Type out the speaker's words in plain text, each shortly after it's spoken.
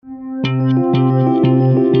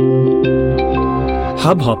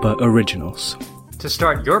Hubhopper Originals. To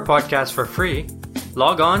start your podcast for free,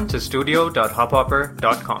 log on to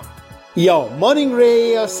studio.hubhopper.com. Your morning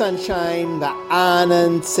ray of sunshine, the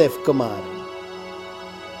Anand Sivkumar.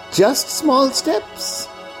 Just small steps.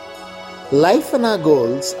 Life and our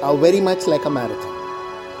goals are very much like a marathon.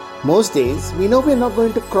 Most days, we know we're not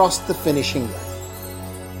going to cross the finishing line.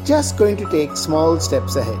 Just going to take small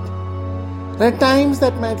steps ahead. There are times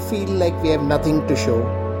that might feel like we have nothing to show,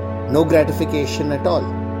 no gratification at all.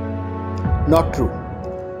 Not true.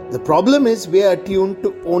 The problem is we are attuned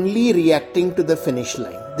to only reacting to the finish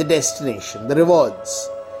line, the destination, the rewards,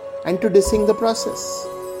 and to dissing the process.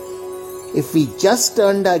 If we just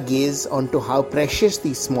turned our gaze onto how precious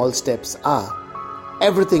these small steps are,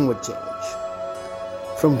 everything would change.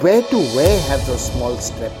 From where to where have those small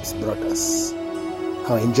steps brought us?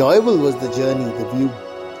 How enjoyable was the journey, the view?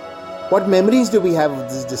 What memories do we have of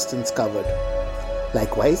this distance covered?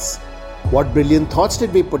 Likewise, what brilliant thoughts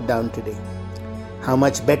did we put down today? How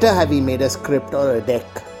much better have we made a script or a deck?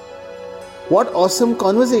 What awesome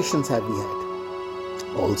conversations have we had?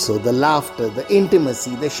 Also the laughter, the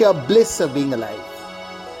intimacy, the sheer bliss of being alive.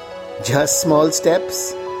 Just small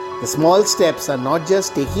steps. The small steps are not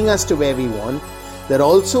just taking us to where we want, they're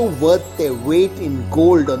also worth their weight in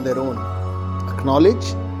gold on their own.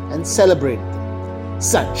 Acknowledge and celebrate them.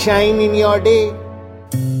 Sunshine in your day.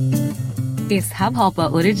 इस Hubhopper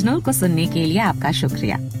original को सुनने के लिए आपका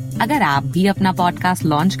शुक्रिया। अगर आप भी अपना पॉडकास्ट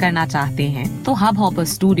लॉन्च करना चाहते हैं तो हब हॉपर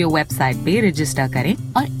स्टूडियो वेबसाइट पे रजिस्टर करें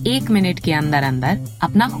और 1 मिनट के अंदर अंदर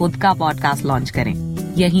अपना खुद का पॉडकास्ट लॉन्च करें।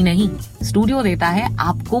 यही नहीं, स्टूडियो देता है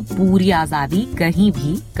आपको पूरी आजादी कहीं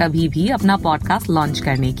भी कभी भी अपना पॉडकास्ट लॉन्च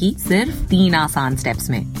करने की, सिर्फ 3 आसान स्टेप्स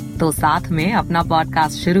में। तो साथ में अपना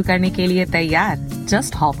पॉडकास्ट शुरू करने के लिए तैयार?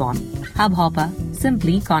 Just hop on hub hopper,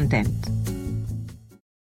 simply content.